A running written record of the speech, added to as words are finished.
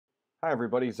Hi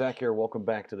everybody, Zach here. Welcome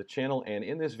back to the channel. And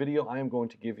in this video, I am going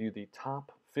to give you the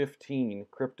top 15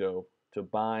 crypto to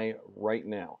buy right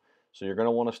now. So you're going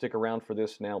to want to stick around for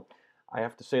this. Now, I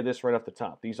have to say this right off the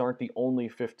top. These aren't the only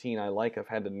 15 I like. I've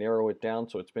had to narrow it down,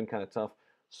 so it's been kind of tough.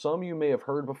 Some you may have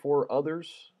heard before,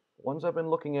 others, ones I've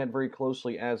been looking at very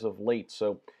closely as of late.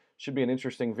 So should be an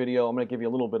interesting video. I'm going to give you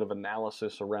a little bit of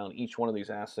analysis around each one of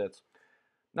these assets.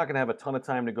 Not going to have a ton of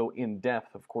time to go in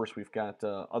depth. Of course, we've got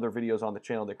other videos on the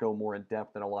channel that go more in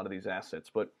depth than a lot of these assets,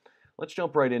 but let's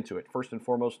jump right into it. First and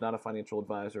foremost, not a financial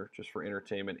advisor, just for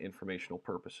entertainment, informational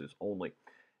purposes only.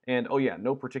 And oh yeah,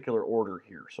 no particular order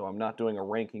here. So I'm not doing a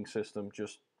ranking system,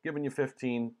 just giving you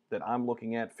 15 that I'm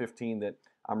looking at, 15 that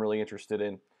I'm really interested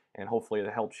in, and hopefully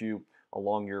it helps you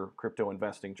along your crypto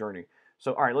investing journey.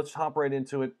 So all right, let's hop right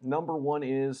into it. Number one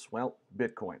is, well,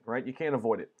 Bitcoin, right? You can't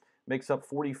avoid it. Makes up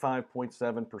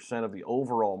 45.7% of the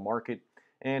overall market.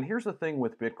 And here's the thing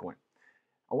with Bitcoin.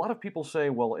 A lot of people say,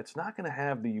 well, it's not going to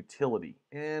have the utility.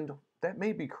 And that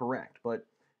may be correct, but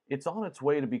it's on its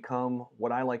way to become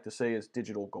what I like to say is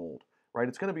digital gold, right?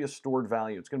 It's going to be a stored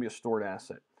value. It's going to be a stored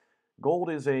asset.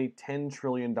 Gold is a $10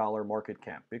 trillion market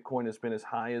cap. Bitcoin has been as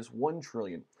high as $1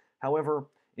 trillion. However,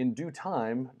 in due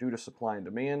time, due to supply and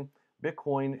demand,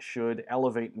 Bitcoin should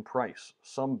elevate in price.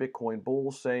 Some Bitcoin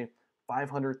bulls say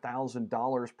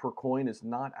 $500,000 per coin is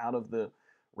not out of the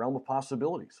realm of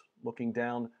possibilities looking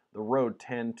down the road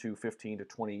 10 to 15 to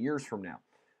 20 years from now.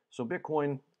 So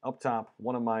Bitcoin up top,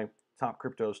 one of my top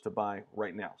cryptos to buy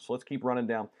right now. So let's keep running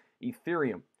down.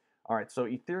 Ethereum. All right, so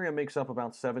Ethereum makes up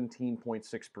about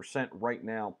 17.6% right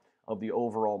now of the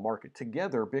overall market.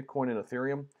 Together, Bitcoin and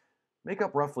Ethereum make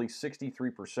up roughly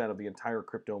 63% of the entire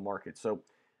crypto market. So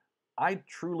I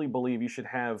truly believe you should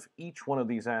have each one of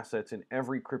these assets in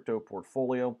every crypto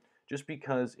portfolio just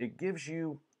because it gives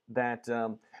you that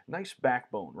nice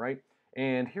backbone, right?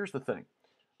 And here's the thing.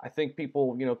 I think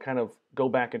people, kind of go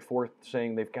back and forth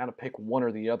saying they've got to pick one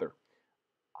or the other.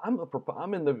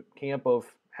 I'm in the camp of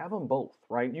have them both,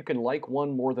 right? You can like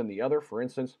one more than the other. For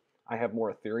instance, I have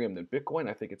more Ethereum than Bitcoin.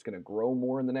 I think it's going to grow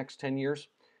more in the next 10 years.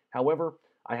 However,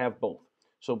 I have both.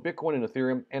 So Bitcoin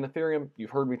and Ethereum,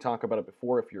 you've heard me talk about it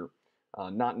before. If you're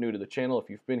not new to the channel, if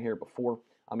you've been here before,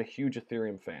 I'm a huge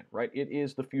Ethereum fan, right? It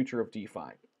is the future of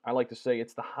DeFi. I like to say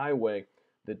it's the highway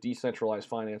that decentralized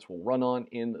finance will run on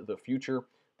in the future.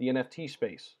 The NFT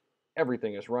space,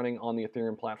 everything is running on the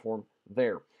Ethereum platform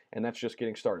there, and that's just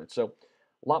getting started. So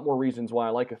a lot more reasons why I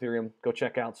like Ethereum. Go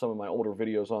check out some of my older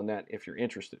videos on that if you're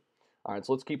interested. All right,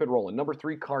 so let's keep it rolling. Number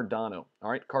 3, Cardano.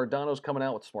 All right, Cardano's coming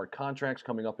out with smart contracts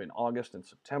coming up in August and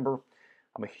September.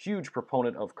 I'm a huge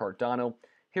proponent of Cardano.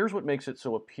 Here's what makes it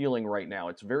so appealing right now.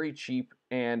 It's very cheap,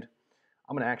 and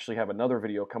I'm going to actually have another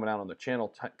video coming out on the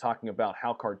channel talking about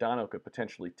how Cardano could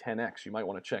potentially 10x. You might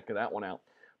want to check that one out.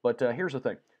 But here's the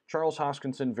thing. Charles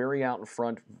Hoskinson, very out in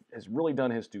front, has really done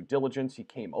his due diligence. He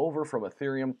came over from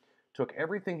Ethereum, took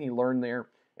everything he learned there,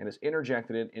 and has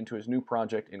interjected it into his new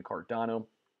project in Cardano.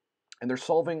 And they're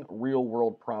solving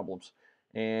real-world problems.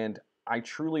 And I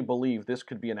truly believe this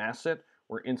could be an asset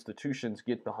where institutions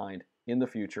get behind in the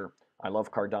future. I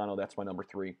love Cardano. That's my number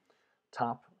 3.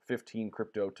 Top 15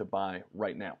 crypto to buy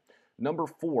right now. Number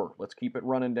 4, let's keep it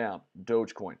running down,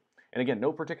 Dogecoin. And again,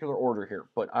 no particular order here,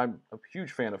 but I'm a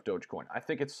huge fan of Dogecoin. I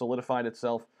think it's solidified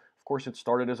itself. Of course, it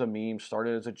started as a meme,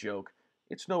 started as a joke.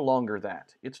 It's no longer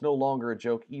that. It's no longer a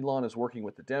joke. Elon is working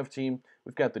with the dev team.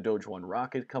 We've got the Doge 1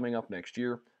 rocket coming up next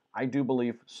year. I do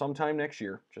believe sometime next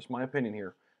year, just my opinion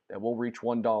here, that we'll reach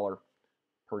 $1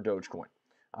 per Dogecoin.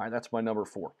 All right, that's my number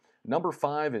 4. Number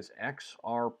 5 is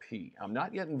XRP. I'm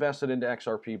not yet invested into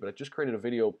XRP, but I just created a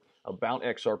video about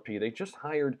XRP. They just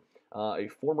hired a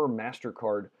former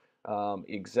MasterCard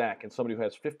exec and somebody who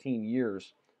has 15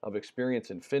 years of experience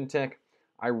in fintech.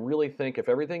 I really think if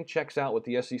everything checks out with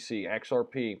the SEC,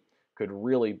 XRP could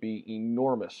really be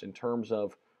enormous in terms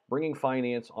of bringing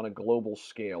finance on a global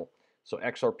scale. So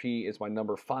XRP is my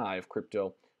number 5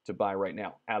 crypto to buy right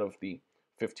now out of the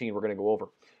 15 we're going to go over.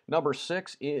 Number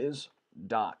 6 is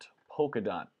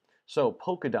Polkadot. So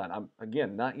Polkadot, I'm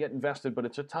again not yet invested, but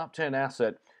it's a top 10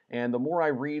 asset. And the more I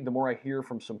read, the more I hear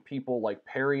from some people like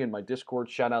Perry in my Discord.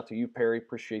 Shout out to you, Perry.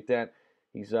 Appreciate that.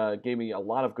 He's gave me a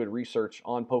lot of good research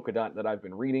on Polkadot that I've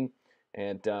been reading.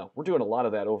 And we're doing a lot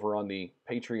of that over on the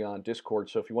Patreon Discord.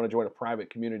 So if you want to join a private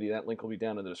community, that link will be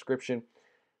down in the description.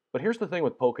 But here's the thing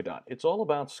with Polkadot. It's all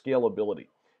about scalability.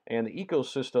 And the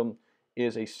ecosystem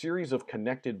is a series of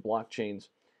connected blockchains.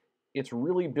 It's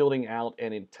really building out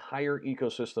an entire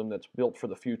ecosystem that's built for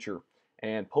the future.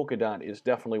 And Polkadot is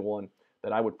definitely one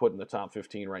that I would put in the top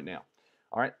 15 right now.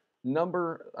 All right,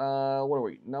 What are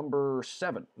we? Number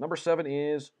 7. Number 7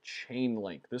 is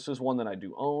Chainlink. This is one that I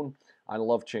do own. I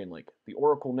love Chainlink. The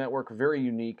Oracle network, very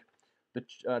unique. The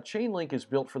Chainlink is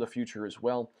built for the future as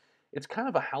well. It's kind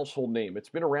of a household name. It's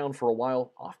been around for a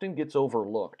while, often gets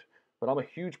overlooked, but I'm a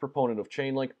huge proponent of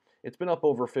Chainlink. It's been up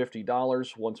over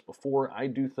 $50 once before. I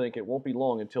do think it won't be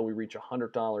long until we reach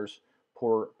 $100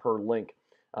 per link.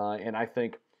 And I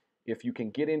think if you can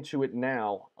get into it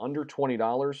now under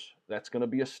 $20, that's going to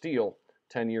be a steal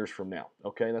 10 years from now.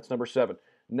 Okay, that's number 7.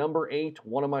 Number 8,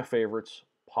 one of my favorites,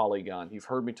 Polygon. You've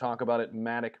heard me talk about it,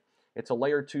 Matic. It's a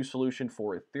layer 2 solution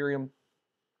for Ethereum.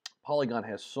 Polygon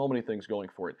has so many things going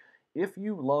for it. If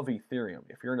you love Ethereum,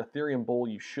 if you're an Ethereum bull,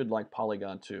 you should like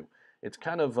Polygon too. It's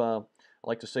kind of, I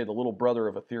like to say, the little brother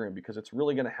of Ethereum because it's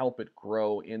really going to help it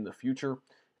grow in the future.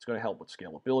 It's going to help with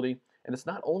scalability. And it's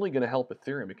not only going to help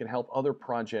Ethereum, it can help other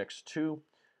projects too.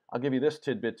 I'll give you this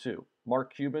tidbit too.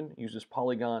 Mark Cuban uses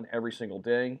Polygon every single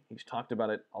day. He's talked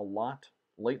about it a lot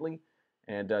lately,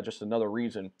 and just another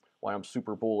reason why I'm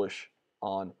super bullish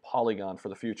on Polygon for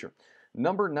the future.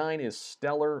 Number 9 is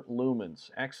Stellar Lumens,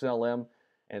 XLM,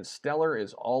 and Stellar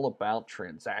is all about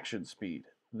transaction speed.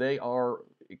 They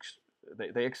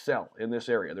excel in this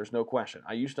area, there's no question.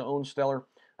 I used to own Stellar.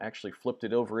 I actually flipped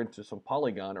it over into some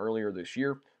Polygon earlier this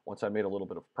year once I made a little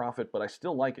bit of profit, but I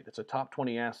still like it. It's a top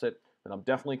 20 asset that I'm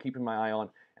definitely keeping my eye on,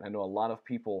 and I know a lot of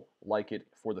people like it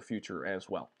for the future as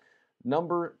well.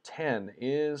 Number 10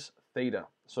 is Theta.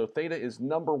 So Theta is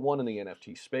number 1 in the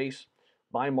NFT space.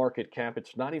 By market cap,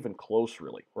 it's not even close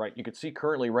really, right? You can see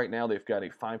currently right now they've got a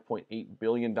 $5.8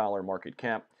 billion market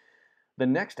cap. The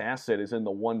next asset is in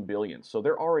the 1 billion. So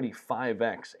they're already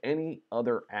 5x any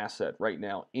other asset right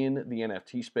now in the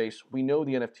NFT space. We know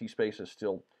the NFT space is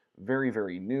still very,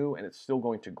 very new and it's still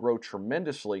going to grow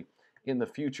tremendously in the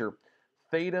future.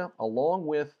 Theta, along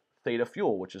with Theta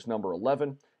Fuel, which is number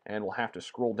 11, and we'll have to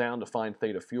scroll down to find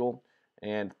Theta Fuel.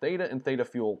 And Theta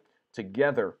Fuel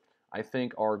together, I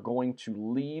think, are going to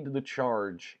lead the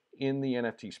charge in the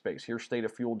NFT space. Here's Theta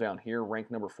Fuel down here,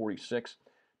 ranked number 46.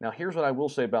 Now, here's what I will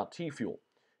say about T-Fuel.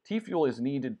 T-Fuel is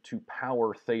needed to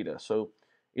power Theta, so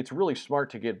it's really smart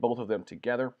to get both of them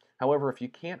together. However, if you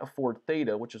can't afford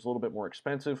Theta, which is a little bit more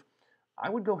expensive, I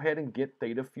would go ahead and get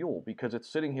Theta Fuel because it's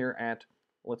sitting here at,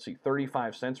 let's see,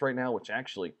 35 cents right now, which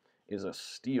actually is a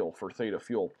steal for Theta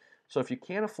Fuel. So if you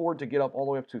can't afford to get up all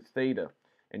the way up to Theta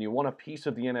and you want a piece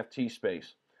of the NFT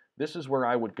space, this is where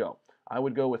I would go. I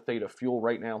would go with Theta Fuel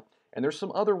right now. And there's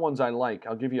some other ones I like.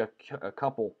 I'll give you a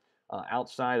couple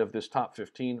outside of this top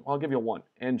 15. Well, I'll give you one,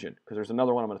 Engine, because there's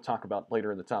another one I'm going to talk about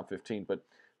later in the top 15. But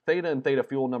Theta and Theta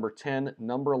Fuel, number 10,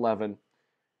 number 11, and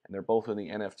they're both in the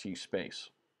NFT space.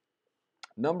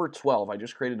 Number 12, I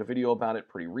just created a video about it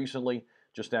pretty recently.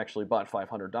 Just actually bought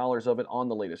 $500 of it on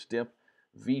the latest dip.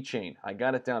 VeChain. I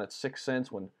got it down at 6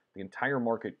 cents when the entire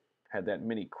market had that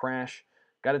mini crash.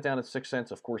 Got it down at 6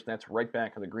 cents. Of course, that's right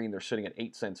back in the green. They're sitting at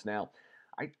 8 cents now.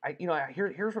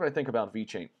 Here's what I think about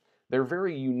VeChain. They're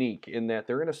very unique in that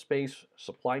they're in a space,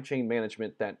 supply chain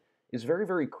management, that is very,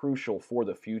 very crucial for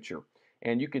the future.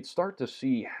 And you could start to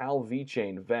see how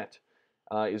VeChain Vet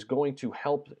is going to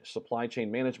help supply chain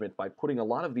management by putting a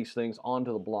lot of these things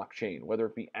onto the blockchain, whether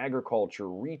it be agriculture,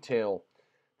 retail.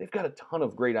 They've got a ton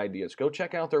of great ideas. Go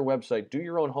check out their website. Do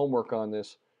your own homework on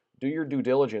this. Do your due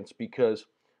diligence, because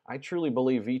I truly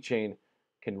believe VeChain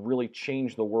can really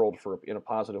change the world in a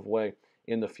positive way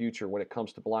in the future when it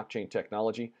comes to blockchain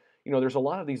technology. You know, there's a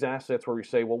lot of these assets where we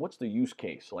say, well, what's the use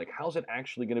case? Like, how's it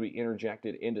actually going to be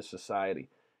interjected into society?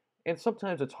 And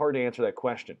sometimes it's hard to answer that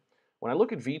question. When I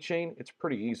look at VeChain, it's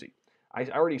pretty easy. I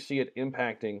already see it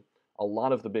impacting a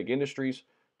lot of the big industries.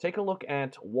 Take a look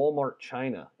at Walmart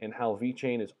China and how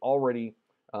VeChain is already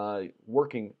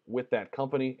working with that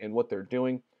company and what they're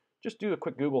doing. Just do a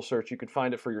quick Google search. You can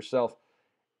find it for yourself.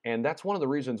 And that's one of the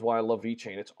reasons why I love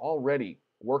VeChain. It's already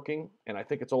working, and I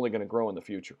think it's only going to grow in the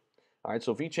future. All right,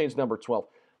 so VeChain's number 12.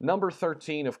 Number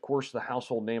 13, of course, the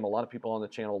household name. A lot of people on the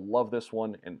channel love this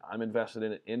one, and I'm invested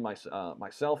in it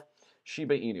myself,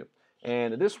 Shiba Inu.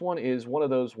 And this one is one of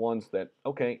those ones that,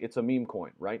 okay, it's a meme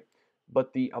coin, right?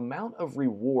 But the amount of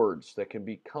rewards that can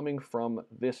be coming from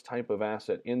this type of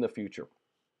asset in the future,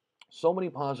 so many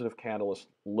positive catalysts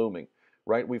looming,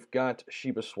 right? We've got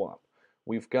Shiba Swap.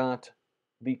 We've got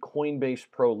the Coinbase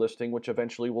Pro listing, which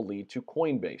eventually will lead to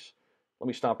Coinbase. Let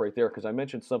me stop right there because I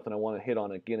mentioned something I want to hit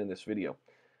on again in this video.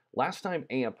 Last time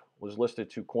AMP was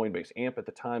listed to Coinbase, AMP at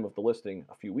the time of the listing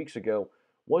a few weeks ago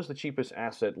was the cheapest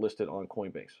asset listed on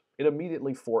Coinbase. It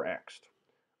immediately 4x'd.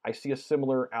 I see a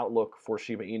similar outlook for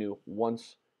Shiba Inu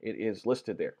once it is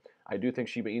listed there. I do think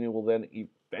Shiba Inu will then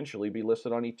eventually be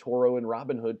listed on eToro and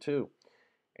Robinhood too.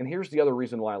 And here's the other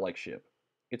reason why I like SHIB.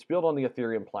 It's built on the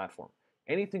Ethereum platform.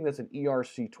 Anything that's an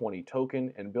ERC20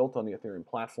 token and built on the Ethereum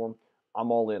platform, I'm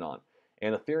all in on.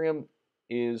 And Ethereum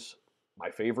is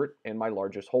my favorite and my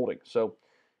largest holding. So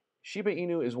Shiba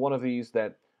Inu is one of these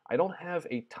that I don't have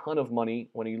a ton of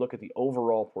money when you look at the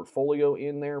overall portfolio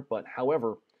in there, but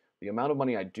however, the amount of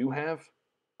money I do have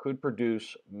could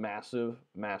produce massive,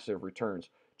 massive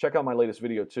returns. Check out my latest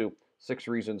video too, 6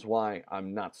 reasons why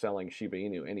I'm not selling Shiba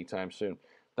Inu anytime soon.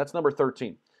 That's number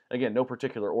 13. Again, no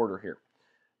particular order here.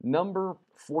 Number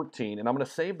 14, and I'm going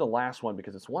to save the last one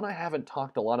because it's one I haven't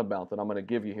talked a lot about that I'm going to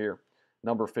give you here.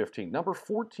 Number 15. Number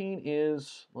 14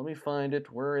 is, let me find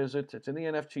it. Where is it? It's in the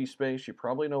NFT space. You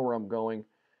probably know where I'm going.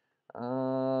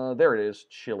 There it is,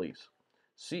 Chiliz.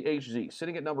 CHZ,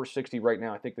 sitting at number 60 right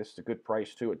now. I think this is a good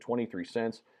price too at 23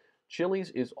 cents.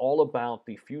 Chiliz is all about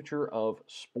the future of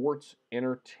sports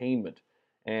entertainment.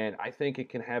 And I think it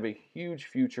can have a huge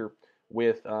future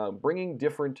with bringing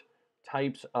different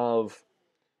types of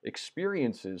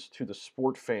experiences to the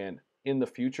sport fan in the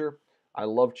future. I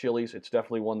love Chiliz. It's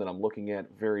definitely one that I'm looking at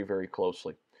very, very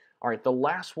closely. All right, the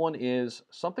last one is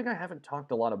something I haven't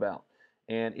talked a lot about,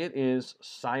 and it is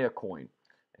Siacoin.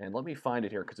 And let me find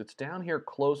it here because it's down here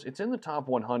close. It's in the top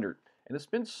 100, and it's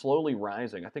been slowly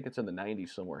rising. I think it's in the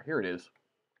 90s somewhere. Here it is.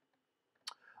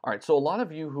 All right, so a lot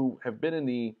of you who have been in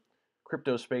the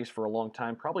crypto space for a long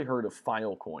time probably heard of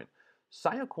Filecoin.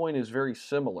 Siacoin is very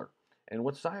similar, and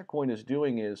what Siacoin is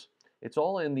doing is it's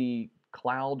all in the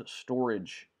cloud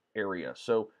storage area.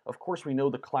 So of course we know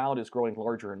the cloud is growing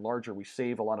larger and larger. We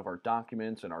save a lot of our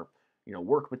documents and our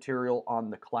work material on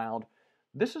the cloud.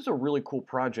 This is a really cool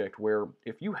project where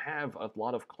if you have a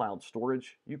lot of cloud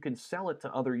storage, you can sell it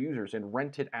to other users and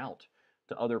rent it out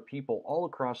to other people all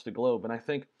across the globe. And I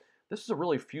think this is a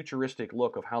really futuristic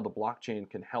look of how the blockchain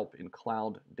can help in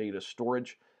cloud data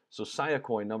storage. So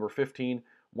Siacoin, number 15,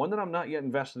 one that I'm not yet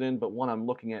invested in, but one I'm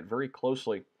looking at very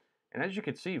closely. And as you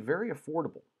can see, very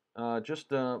affordable.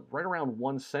 Just right around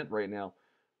 1 cent right now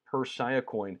per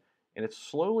Siacoin. And it's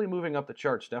slowly moving up the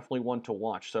charts. Definitely one to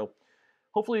watch. So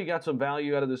hopefully you got some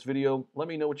value out of this video. Let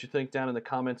me know what you think down in the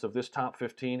comments of this top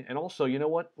 15. And also, you know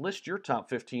what? List your top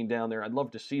 15 down there. I'd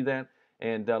love to see that.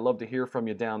 And love to hear from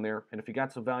you down there. And if you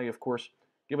got some value, of course,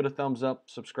 give it a thumbs up,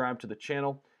 subscribe to the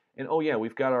channel. And oh yeah,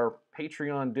 we've got our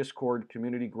Patreon Discord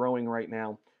community growing right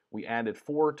now. We added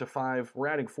 4 to 5, we're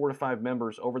adding 4 to 5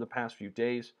 members over the past few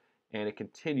days, and it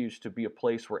continues to be a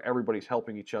place where everybody's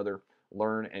helping each other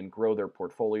learn and grow their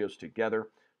portfolios together.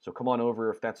 So come on over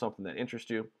if that's something that interests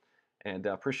you. And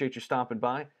appreciate you stopping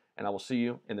by, and I will see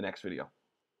you in the next video.